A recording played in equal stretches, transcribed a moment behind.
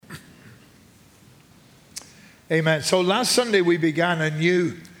Amen. So last Sunday we began a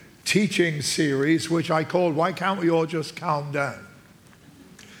new teaching series, which I called, Why Can't We All Just Calm Down?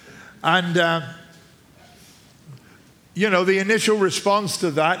 And, the initial response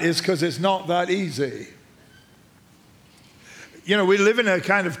to that is because it's not that easy. We live in a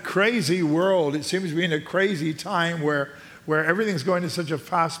kind of crazy world. It seems to be in a crazy time where everything's going at such a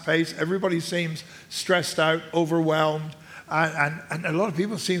fast pace. Everybody seems stressed out, overwhelmed, and a lot of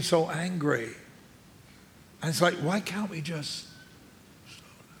people seem so angry. And it's like, why can't we just slow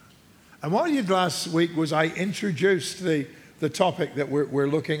down? And what I did last week was I introduced the topic that we're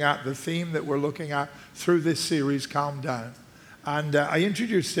looking at, the theme that we're looking at through this series, Calm Down. And I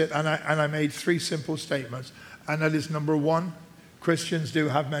introduced it, and I made three simple statements. And that is, number one, Christians do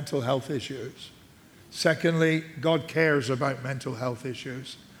have mental health issues. Secondly, God cares about mental health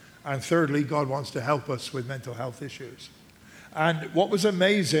issues. And thirdly, God wants to help us with mental health issues. And what was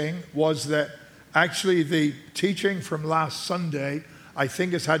amazing was that actually the teaching from last Sunday, I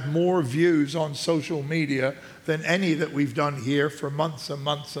think, has had more views on social media than any that we've done here for months and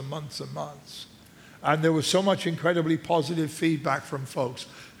months and months and months. And there was so much incredibly positive feedback from folks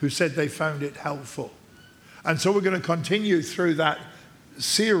who said they found it helpful. And so we're going to continue through that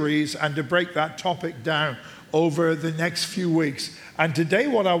series and to break that topic down over the next few weeks. And today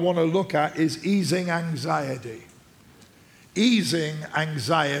what I want to look at is easing anxiety. Easing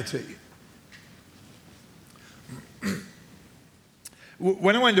anxiety.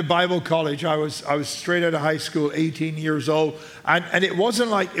 When I went to Bible college, I was straight out of high school, 18 years old, and it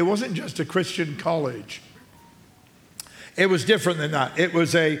wasn't just a Christian college. It was different than that. It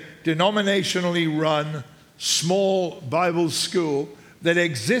was a denominationally run, small Bible school that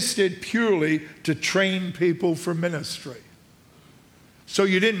existed purely to train people for ministry. So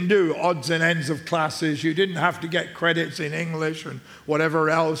you didn't do odds and ends of classes. You didn't have to get credits in English and whatever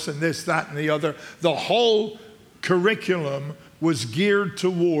else and this, that, and the other. The whole curriculum was geared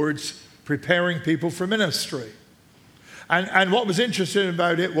towards preparing people for ministry. And what was interesting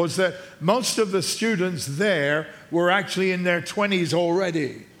about it was that most of the students there were actually in their 20s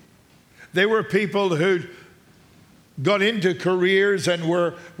already. They were people who'd got into careers and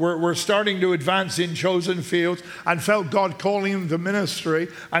were starting to advance in chosen fields and felt God calling them to ministry,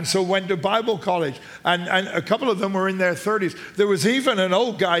 and so went to Bible college. And a couple of them were in their 30s. There was even an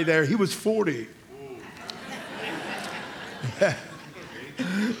old guy there. He was 40.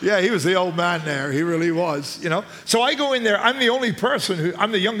 Yeah, he was the old man there. He really was, So I go in there. I'm the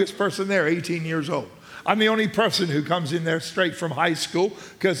youngest person there, 18 years old. I'm the only person who comes in there straight from high school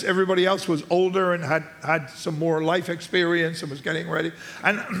because everybody else was older and had some more life experience and was getting ready.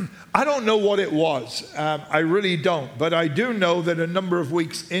 And I don't know what it was. I really don't. But I do know that a number of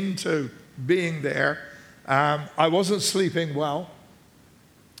weeks into being there, I wasn't sleeping well.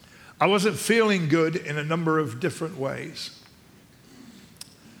 I wasn't feeling good in a number of different ways.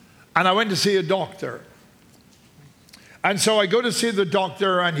 And I went to see a doctor. And so I go to see the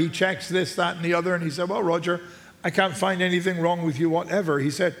doctor, and he checks this, that, and the other, and he said, well, Roger, I can't find anything wrong with you, whatever. He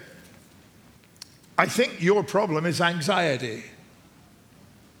said, I think your problem is anxiety.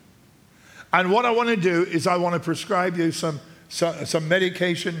 And what I want to do is I want to prescribe you some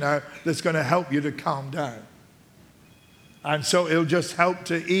medication now that's going to help you to calm down. And so it'll just help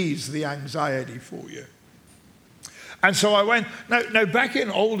to ease the anxiety for you. And so I went. Now back in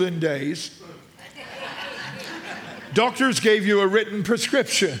olden days, doctors gave you a written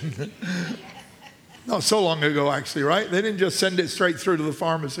prescription. Not so long ago, actually, right? They didn't just send it straight through to the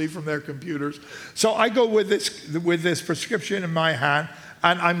pharmacy from their computers. So I go with this prescription in my hand,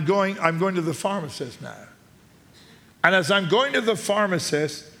 and I'm going to the pharmacist now. And as I'm going to the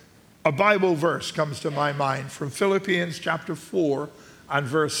pharmacist, a Bible verse comes to my mind from Philippians chapter 4 and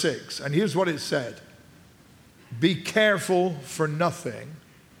verse 6. And here's what it said. Be careful for nothing.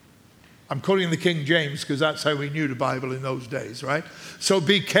 I'm quoting the King James because that's how we knew the Bible in those days, right? So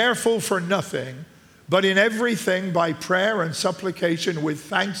be careful for nothing, but in everything by prayer and supplication with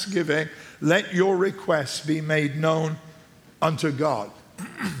thanksgiving, let your requests be made known unto God.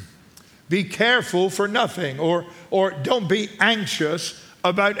 Be careful for nothing, or don't be anxious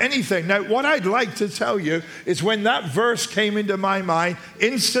about anything. Now, what I'd like to tell you is when that verse came into my mind,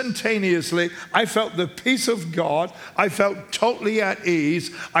 instantaneously, I felt the peace of God. I felt totally at ease.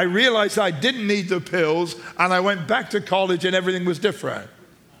 I realized I didn't need the pills, and I went back to college and everything was different.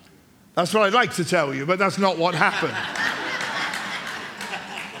 That's what I'd like to tell you, but that's not what happened.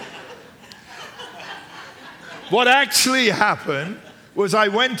 What actually happened was I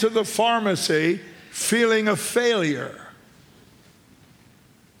went to the pharmacy feeling a failure.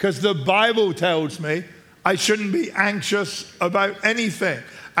 Because the Bible tells me I shouldn't be anxious about anything.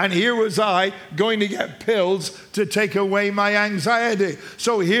 And here was I going to get pills to take away my anxiety.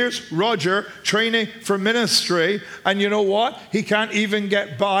 So here's Roger training for ministry. And you know what? He can't even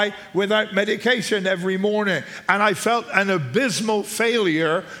get by without medication every morning. And I felt an abysmal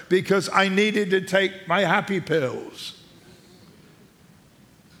failure because I needed to take my happy pills.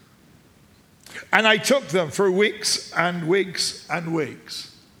 And I took them for weeks and weeks and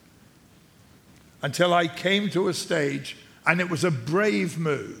weeks until I came to a stage, and it was a brave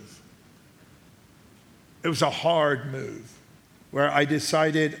move. It was a hard move where I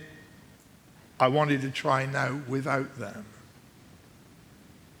decided I wanted to try now without them.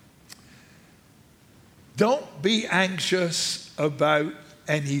 Don't be anxious about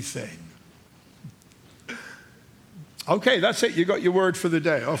anything. Okay, that's it. You got your word for the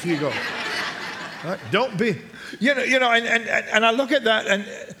day. Off you go. Right? Don't be, and I look at that,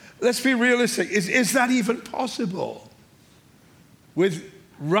 and let's be realistic. Is that even possible? With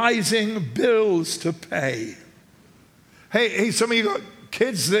rising bills to pay. Hey, some of you got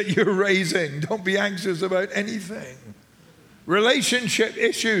kids that you're raising. Don't be anxious about anything. Relationship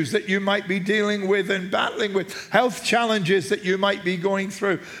issues that you might be dealing with and battling with. Health challenges that you might be going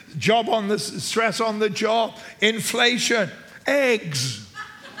through. Stress on the job. Inflation. Eggs.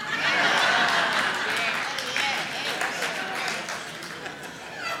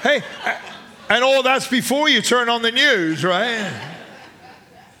 Hey, and all that's before you turn on the news, right?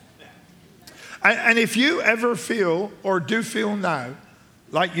 And if you ever feel, or do feel now,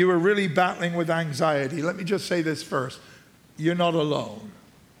 like you are really battling with anxiety, let me just say this first. You're not alone.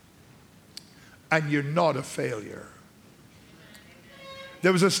 And you're not a failure.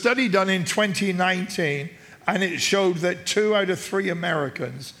 There was a study done in 2019, and it showed that 2 out of 3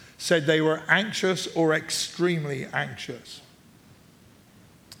 Americans said they were anxious or extremely anxious.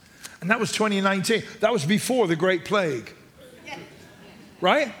 And that was 2019. That was before the Great Plague.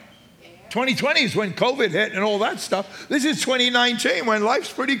 Right? 2020 is when COVID hit and all that stuff. This is 2019 when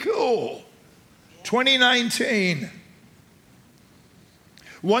life's pretty cool. 2019.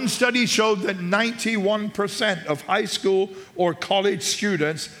 One study showed that 91% of high school or college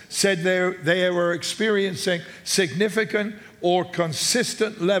students said they were experiencing significant or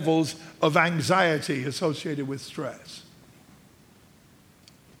consistent levels of anxiety associated with stress.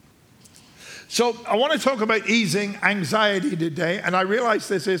 So I want to talk about easing anxiety today, and I realize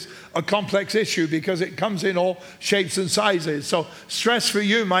this is a complex issue because it comes in all shapes and sizes. So stress for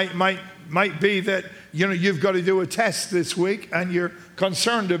you might be that you've got to do a test this week and you're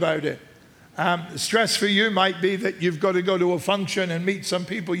concerned about it. Stress for you might be that you've got to go to a function and meet some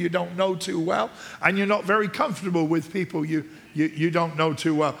people you don't know too well, and you're not very comfortable with people you don't know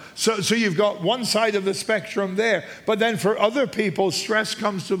too well. So you've got one side of the spectrum there. But then for other people, stress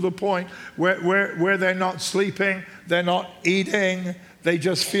comes to the point where they're not sleeping, they're not eating, they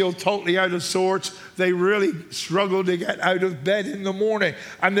just feel totally out of sorts. They really struggle to get out of bed in the morning.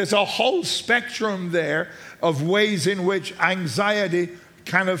 And there's a whole spectrum there of ways in which anxiety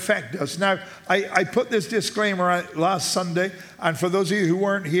can affect us. Now, I put this disclaimer out last Sunday, and for those of you who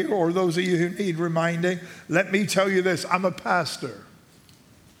weren't here or those of you who need reminding, let me tell you this. I'm a pastor.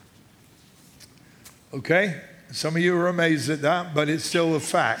 Okay? Some of you are amazed at that, but it's still a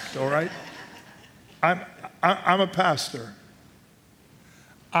fact, all right? I'm a pastor.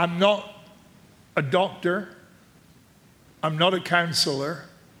 I'm not a doctor. I'm not a counselor.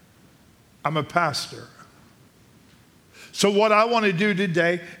 I'm a pastor. So what I want to do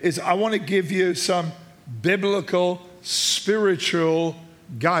today is I want to give you some biblical, spiritual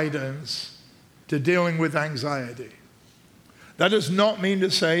guidance to dealing with anxiety. That does not mean to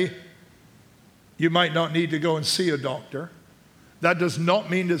say you might not need to go and see a doctor. That does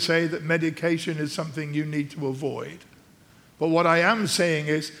not mean to say that medication is something you need to avoid. But what I am saying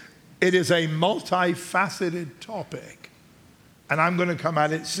is it is a multifaceted topic, and I'm going to come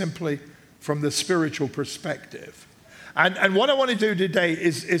at it simply from the spiritual perspective. And what I want to do today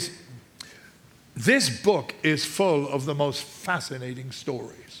is this book is full of the most fascinating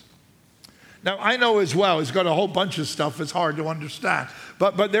stories. Now, I know as well, it's got a whole bunch of stuff that's hard to understand.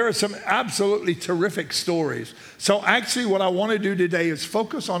 But there are some absolutely terrific stories. So actually what I want to do today is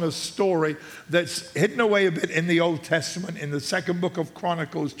focus on a story that's hidden away a bit in the Old Testament, in the second book of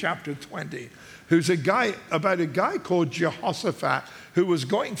Chronicles, chapter 20, about a guy called Jehoshaphat who was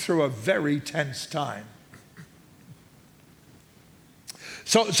going through a very tense time.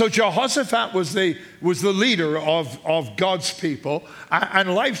 So Jehoshaphat was the leader of God's people,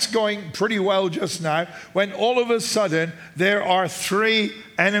 and life's going pretty well just now, when all of a sudden there are 3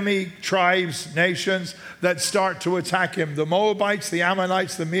 enemy tribes, nations, that start to attack him. The Moabites, the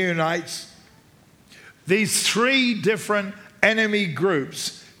Ammonites, the Meunites. These 3 different enemy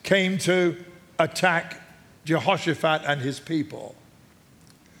groups came to attack Jehoshaphat and his people.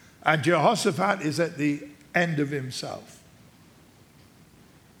 And Jehoshaphat is at the end of himself.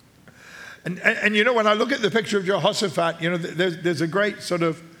 And you know, when I look at the picture of Jehoshaphat, you know, there's a great sort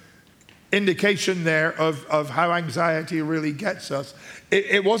of indication there of how anxiety really gets us.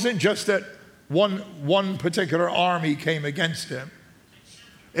 It wasn't just that one particular army came against him.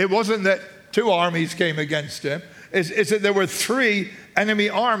 It wasn't that two armies came against him. It's that there were three enemy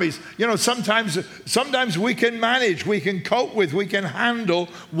armies. You know, sometimes we can manage, we can cope with, we can handle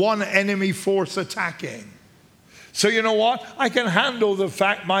one enemy force attacking. So you know what? I can handle the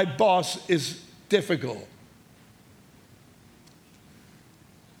fact my boss is difficult.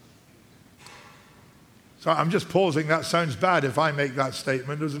 So I'm just pausing. That sounds bad if I make that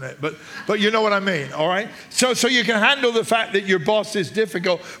statement, doesn't it? But you know what I mean, all right? So you can handle the fact that your boss is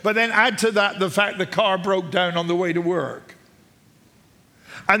difficult, but then add to that the fact the car broke down on the way to work.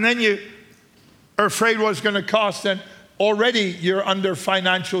 And then you are afraid what it's going to cost, and already you're under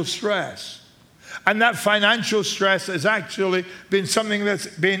financial stress. And that financial stress has actually been something that's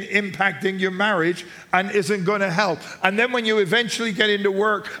been impacting your marriage and isn't going to help. And then when you eventually get into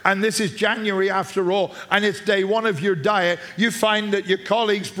work, and this is January after all, and it's day one of your diet, you find that your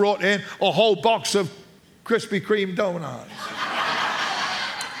colleagues brought in a whole box of Krispy Kreme donuts.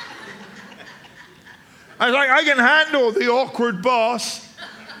 I was like, I can handle the awkward boss,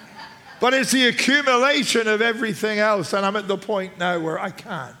 but it's the accumulation of everything else. And I'm at the point now where I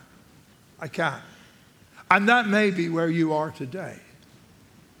can't. And that may be where you are today.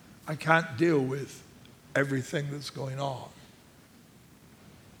 I can't deal with everything that's going on.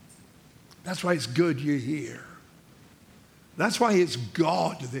 That's why it's good you're here. That's why it's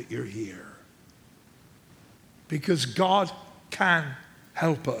God that you're here. Because God can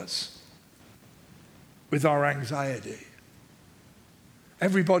help us with our anxiety.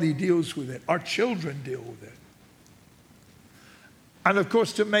 Everybody deals with it. Our children deal with it. And of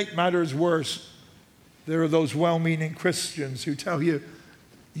course, to make matters worse, there are those well-meaning Christians who tell you,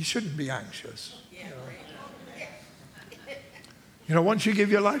 you shouldn't be anxious. You know, once you give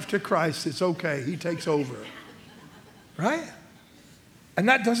your life to Christ, it's okay. He takes over. Right? And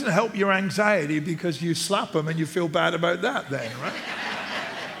that doesn't help your anxiety because you slap them and you feel bad about that then, right?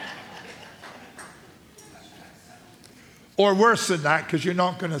 Or worse than that, because you're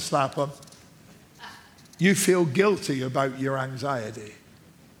not going to slap them. You feel guilty about your anxiety.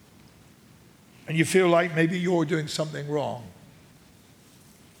 And you feel like maybe you're doing something wrong.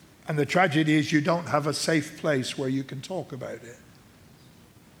 And the tragedy is you don't have a safe place where you can talk about it.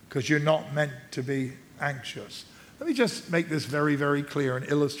 Because you're not meant to be anxious. Let me just make this very, very clear and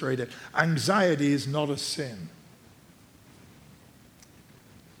illustrate it. Anxiety is not a sin.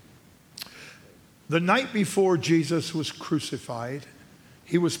 The night before Jesus was crucified,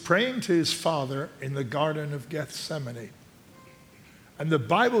 he was praying to his Father in the Garden of Gethsemane. And the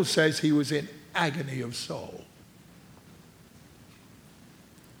Bible says he was in agony of soul.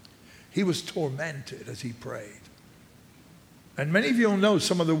 He was tormented as he prayed. And many of you will know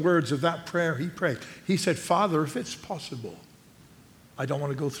some of the words of that prayer he prayed. He said, Father, if it's possible, I don't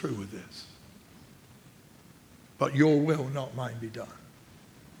want to go through with this. But your will, not mine, be done.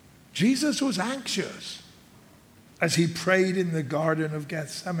 Jesus was anxious as he prayed in the Garden of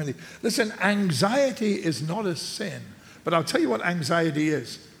Gethsemane. Listen, anxiety is not a sin. But I'll tell you what anxiety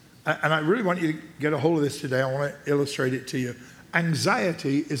is. And I really want you to get a hold of this today. I want to illustrate it to you.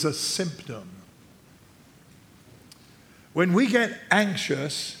 Anxiety is a symptom. When we get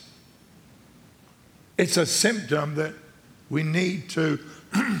anxious, it's a symptom that we need to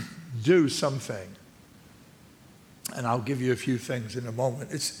do something. And I'll give you a few things in a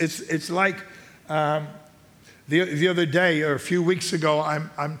moment. It's like the other day or a few weeks ago,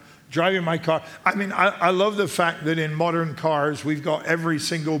 I'm driving my car. I mean, I love the fact that in modern cars, we've got every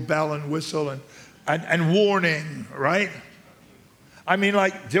single bell and whistle and warning, right? I mean,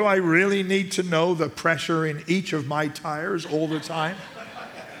 like, do I really need to know the pressure in each of my tires all the time?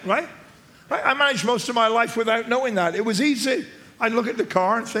 Right? I managed most of my life without knowing that. It was easy. I'd look at the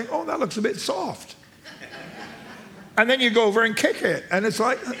car and think, oh, that looks a bit soft. And then you go over and kick it. And it's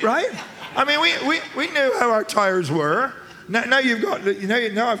like, right? I mean, we knew how our tires were. Now you've got,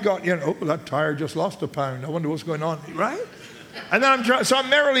 now I've got, oh, that tire just lost a pound. I wonder what's going on, right? And then I'm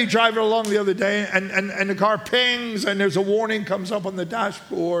merrily driving along the other day, and the car pings, and there's a warning comes up on the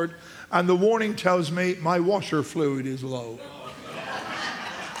dashboard, and the warning tells me my washer fluid is low.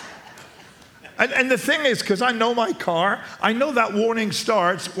 And the thing is, because I know my car, I know that warning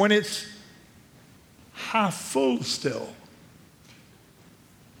starts when it's half full still.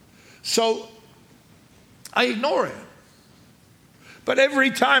 So I ignore it. But every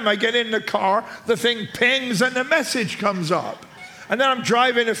time I get in the car, the thing pings and the message comes up. And then I'm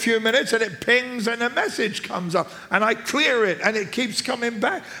driving a few minutes and it pings and a message comes up. And I clear it and it keeps coming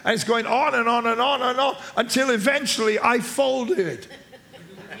back. And it's going on and on and on and on until eventually I fold it.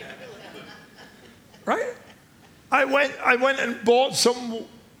 Right? I went and bought some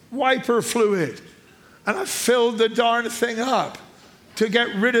wiper fluid. And I filled the darn thing up to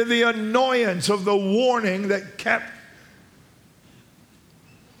get rid of the annoyance of the warning that kept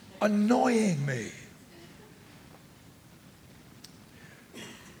annoying me.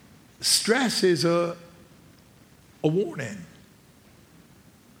 Stress is a warning.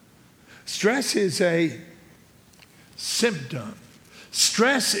 Stress is a symptom.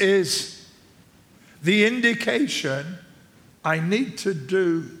 Stress is the indication I need to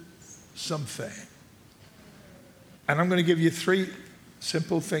do something. And I'm going to give you 3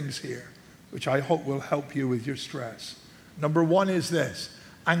 simple things here, which I hope will help you with your stress. Number 1 is this.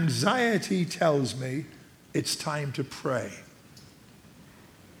 Anxiety tells me it's time to pray.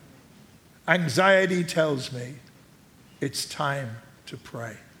 Anxiety tells me it's time to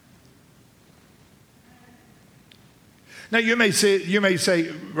pray. Now you may say,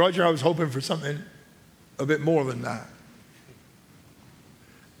 Roger, I was hoping for something a bit more than that.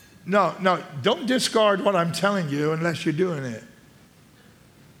 No, don't discard what I'm telling you unless you're doing it.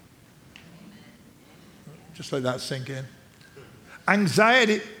 Just let that sink in.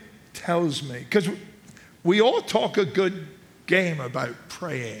 Anxiety tells me, because we all talk a good game about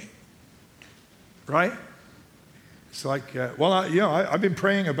praying, right? It's like, I've been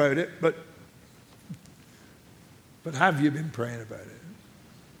praying about it, but have you been praying about it?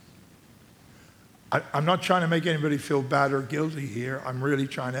 I'm not trying to make anybody feel bad or guilty here. I'm really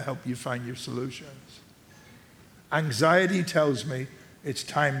trying to help you find your solutions. Anxiety tells me it's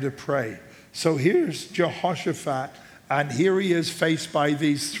time to pray. So here's Jehoshaphat, and here he is faced by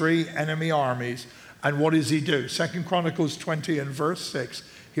these 3 enemy armies. And what does he do? 2 Chronicles 20 and verse 6.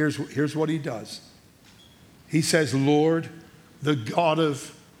 Here's what he does. He says, Lord, the God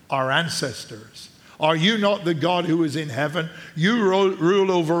of our ancestors, are you not the God who is in heaven? You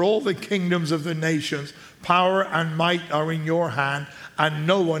rule over all the kingdoms of the nations. Power and might are in your hand, and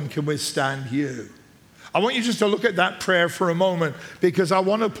no one can withstand you. I want you just to look at that prayer for a moment, because I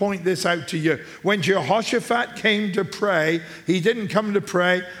want to point this out to you. When Jehoshaphat came to pray, he didn't come to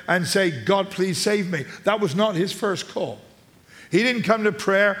pray and say, God, please save me. That was not his first call. He didn't come to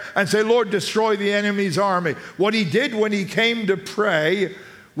prayer and say, Lord, destroy the enemy's army. What he did when he came to pray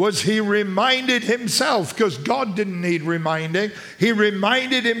was he reminded himself, because God didn't need reminding, he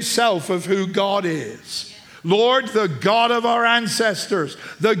reminded himself of who God is. Lord, the God of our ancestors,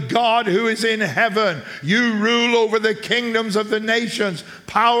 the God who is in heaven, you rule over the kingdoms of the nations.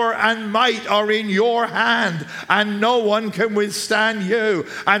 Power and might are in your hand, and no one can withstand you.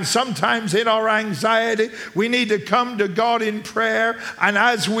 And sometimes in our anxiety, we need to come to God in prayer, and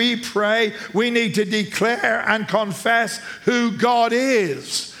as we pray, we need to declare and confess who God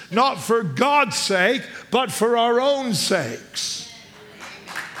is, not for God's sake, but for our own sakes.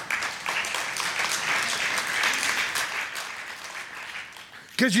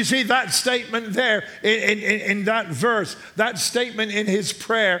 Because you see, that statement there in that verse, that statement in his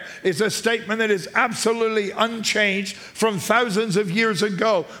prayer is a statement that is absolutely unchanged from thousands of years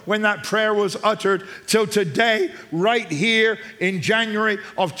ago when that prayer was uttered till today, right here in January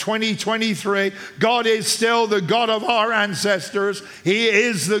of 2023. God is still the God of our ancestors. He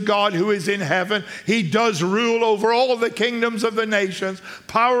is the God who is in heaven. He does rule over all the kingdoms of the nations.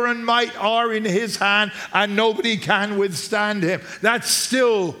 Power and might are in his hand, and nobody can withstand him. That's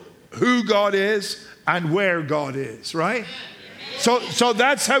still who God is and where God is, right? So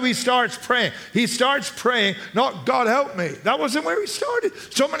that's how he starts praying. He starts praying, not God help me. That wasn't where he started.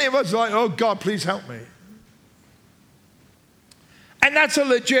 So many of us are like, oh God, please help me. And that's a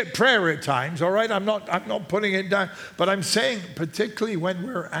legit prayer at times, all right? I'm not putting it down, but I'm saying particularly when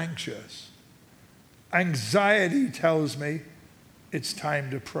we're anxious. Anxiety tells me it's time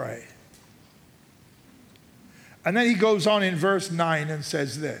to pray. And then he goes on in verse 9 and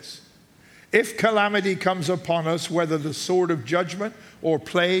says this: if calamity comes upon us, whether the sword of judgment or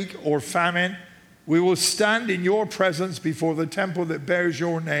plague or famine, we will stand in your presence before the temple that bears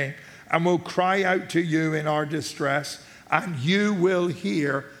your name, and will cry out to you in our distress, and you will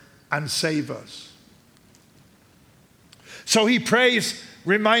hear and save us. So he prays,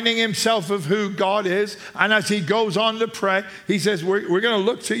 reminding himself of who God is. And as he goes on to pray, he says, we're going to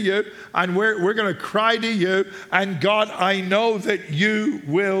look to you, and we're going to cry to you. And God, I know that you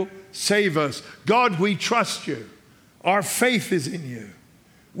will save us. God, we trust you. Our faith is in you.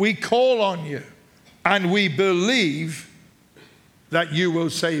 We call on you, and we believe that you will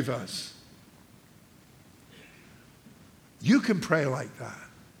save us. You can pray like that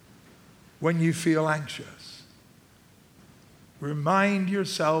when you feel anxious. Remind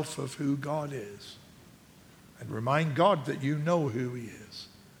yourself of who God is. And remind God that you know who he is.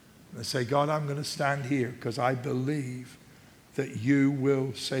 And say, God, I'm going to stand here because I believe that you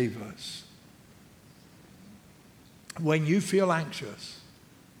will save us. When you feel anxious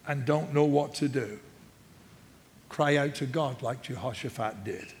and don't know what to do, cry out to God like Jehoshaphat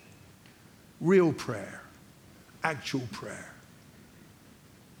did. Real prayer, actual prayer.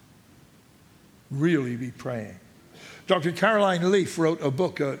 Really be praying. Dr. Caroline Leaf wrote a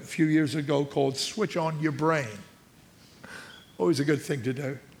book a few years ago called Switch On Your Brain. Always a good thing to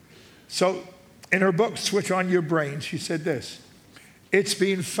do. So in her book, Switch On Your Brain, she said this: it's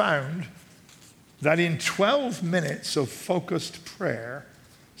been found that in 12 minutes of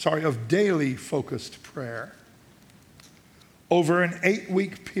daily focused prayer, over an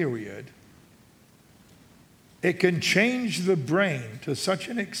 8-week period, it can change the brain to such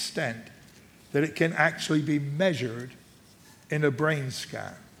an extent that it can actually be measured in a brain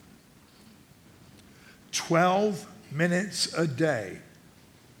scan. 12 minutes a day,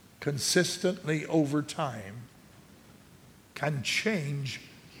 consistently over time, can change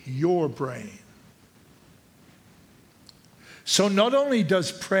your brain. So not only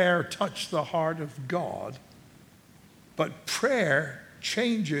does prayer touch the heart of God, but prayer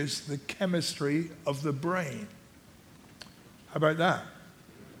changes the chemistry of the brain. How about that?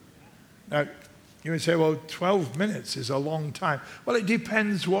 Now, you may say, well, 12 minutes is a long time. Well, it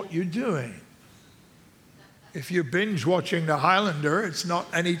depends what you're doing. If you're binge watching The Highlander, it's not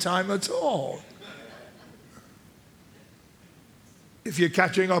any time at all. If you're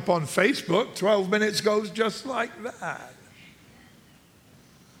catching up on Facebook, 12 minutes goes just like that.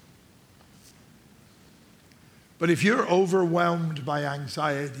 But if you're overwhelmed by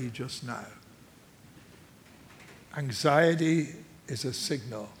anxiety just now, anxiety is a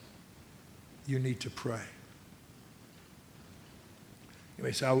signal you need to pray. You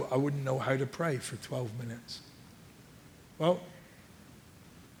may say, I wouldn't know how to pray for 12 minutes. Well,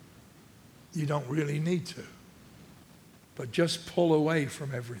 you don't really need to. But just pull away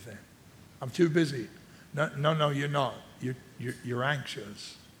from everything. I'm too busy. No, you're not. You're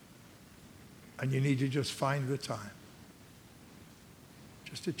anxious. And you need to just find the time.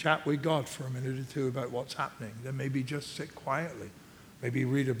 Just to chat with God for a minute or two about what's happening. Then maybe just sit quietly. Maybe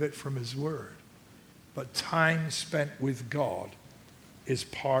read a bit from his word. But time spent with God is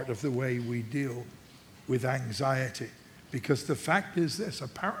part of the way we deal with anxiety. Because the fact is this,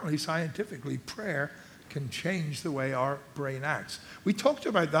 apparently scientifically, prayer can change the way our brain acts. We talked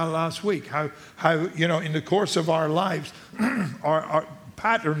about that last week, how in the course of our lives, our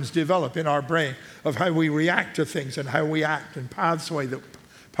patterns develop in our brain of how we react to things and how we act and pathways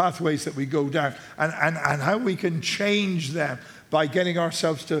that we go down and how we can change them by getting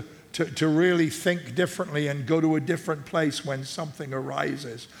ourselves to really think differently and go to a different place when something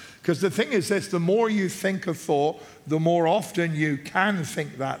arises. Because the thing is this, the more you think a thought, the more often you can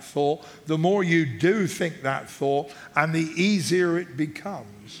think that thought, the more you do think that thought, and the easier it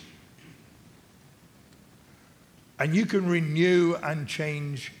becomes. And you can renew and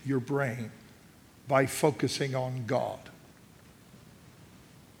change your brain by focusing on God.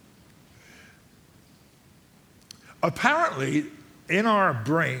 Apparently, in our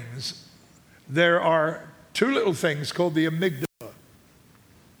brains, there are two little things called the amygdala.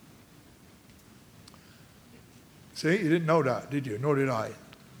 See, you didn't know that, did you? Nor did I.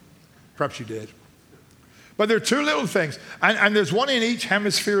 Perhaps you did. But there are two little things, and there's one in each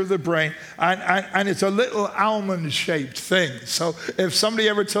hemisphere of the brain, and it's a little almond-shaped thing. So if somebody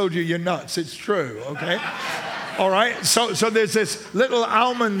ever told you you're nuts, it's true, okay? All right? So there's this little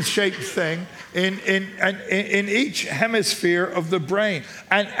almond-shaped thing in each hemisphere of the brain.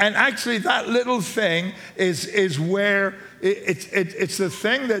 And actually that little thing is where it's the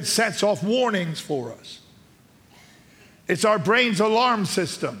thing that sets off warnings for us. It's our brain's alarm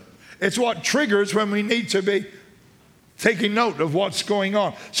system. It's what triggers when we need to be taking note of what's going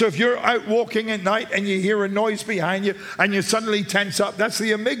on. So if you're out walking at night and you hear a noise behind you and you suddenly tense up, that's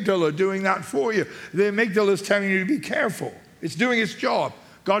the amygdala doing that for you. The amygdala is telling you to be careful. It's doing its job.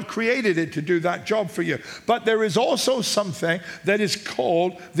 God created it to do that job for you. But there is also something that is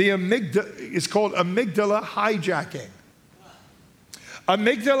called amygdala hijacking.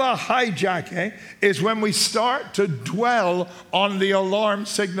 Amygdala hijacking is when we start to dwell on the alarm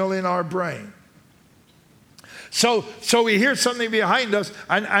signal in our brain. So we hear something behind us,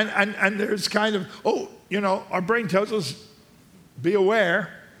 and there's kind of, our brain tells us, be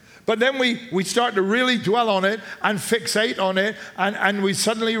aware. But then we start to really dwell on it and fixate on it, and we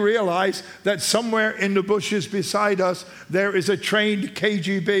suddenly realize that somewhere in the bushes beside us there is a trained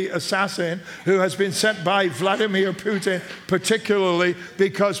KGB assassin who has been sent by Vladimir Putin, particularly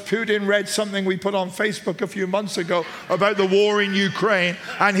because Putin read something we put on Facebook a few months ago about the war in Ukraine,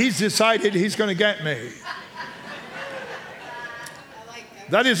 and he's decided he's going to get me.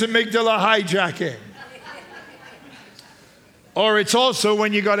 That is amygdala hijacking. Or it's also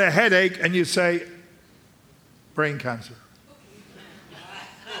when you got a headache and you say, brain cancer.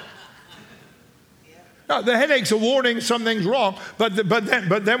 No, the headache's a warning something's wrong, but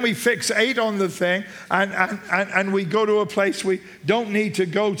then we fixate on the thing and we go to a place we don't need to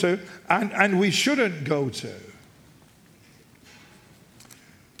go to and we shouldn't go to.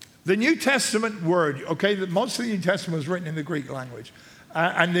 The New Testament word, okay, most of the New Testament was written in the Greek language.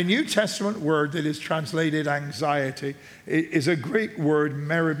 And the New Testament word that is translated anxiety is a Greek word,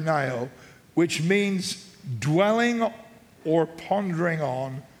 merimnao, which means dwelling or pondering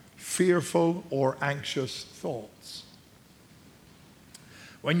on fearful or anxious thoughts.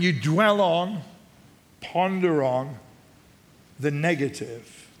 When you dwell on, ponder on the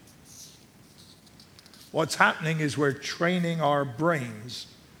negative, what's happening is we're training our brains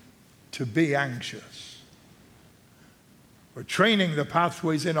to be anxious. We're training the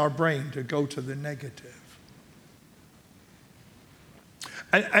pathways in our brain to go to the negative.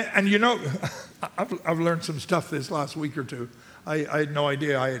 And you know, I've learned some stuff this last week or two. I had no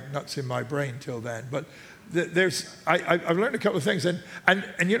idea I had nuts in my brain till then. But I've learned a couple of things. And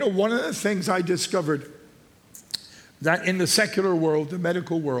you know, one of the things I discovered that in the secular world, the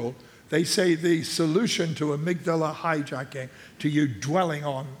medical world, they say the solution to amygdala hijacking, to you dwelling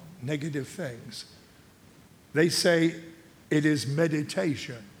on negative things, they say it is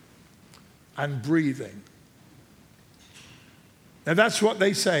meditation and breathing. Now that's what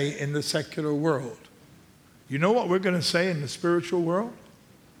they say in the secular world. You know what we're going to say in the spiritual world?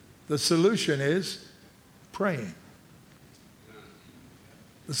 The solution is praying.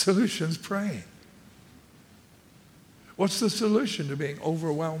 The solution's praying. What's the solution to being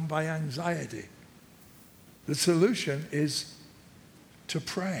overwhelmed by anxiety? The solution is to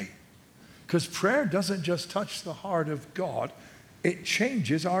pray. Because prayer doesn't just touch the heart of God, it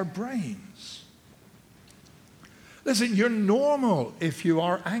changes our brains. Listen, you're normal if you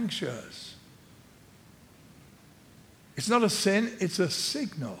are anxious. It's not a sin, it's a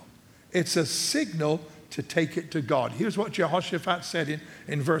signal. It's a signal to take it to God. Here's what Jehoshaphat said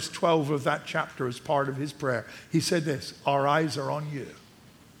in verse 12 of that chapter as part of his prayer. He said this, our eyes are on you.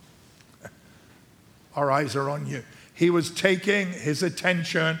 Our eyes are on you. He was taking his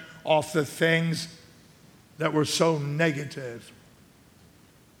attention off the things that were so negative.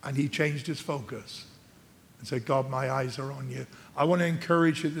 And he changed his focus and said, God, my eyes are on you. I want to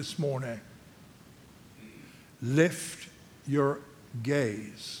encourage you this morning. Lift your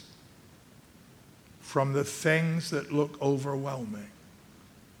gaze from the things that look overwhelming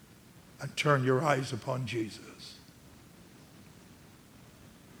and turn your eyes upon Jesus.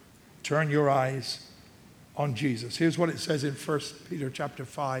 Turn your eyes on Jesus. Here's what it says in 1 Peter chapter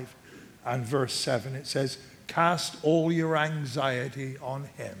 5 and verse 7. It says, cast all your anxiety on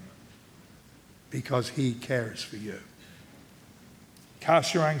him because he cares for you.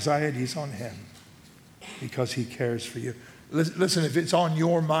 Cast your anxieties on him because he cares for you. Listen, if it's on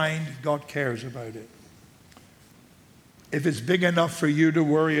your mind, God cares about it. If it's big enough for you to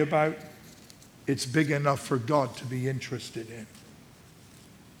worry about, it's big enough for God to be interested in.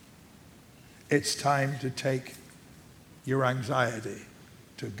 It's time to take your anxiety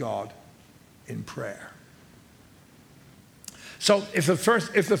to God in prayer. So if the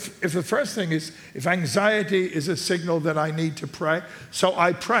first thing is, if anxiety is a signal that I need to pray, so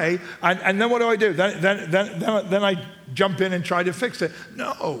I pray, and then what do? Then I jump in and try to fix it.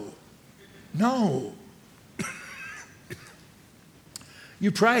 No.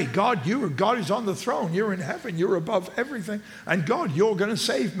 You pray, God is on the throne. You're in heaven. You're above everything. And God, you're going to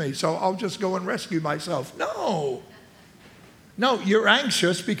save me. So I'll just go and rescue myself. No, you're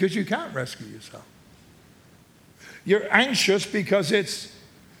anxious because you can't rescue yourself. You're anxious because it's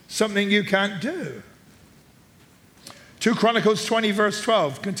something you can't do. 2 Chronicles 20 verse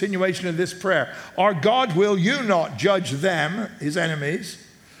 12, continuation of this prayer. Our God, will you not judge them, his enemies?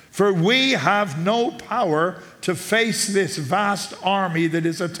 For we have no power to face this vast army that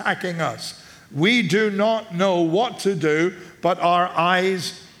is attacking us. We do not know what to do, but our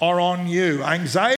eyes are on you. Anxiety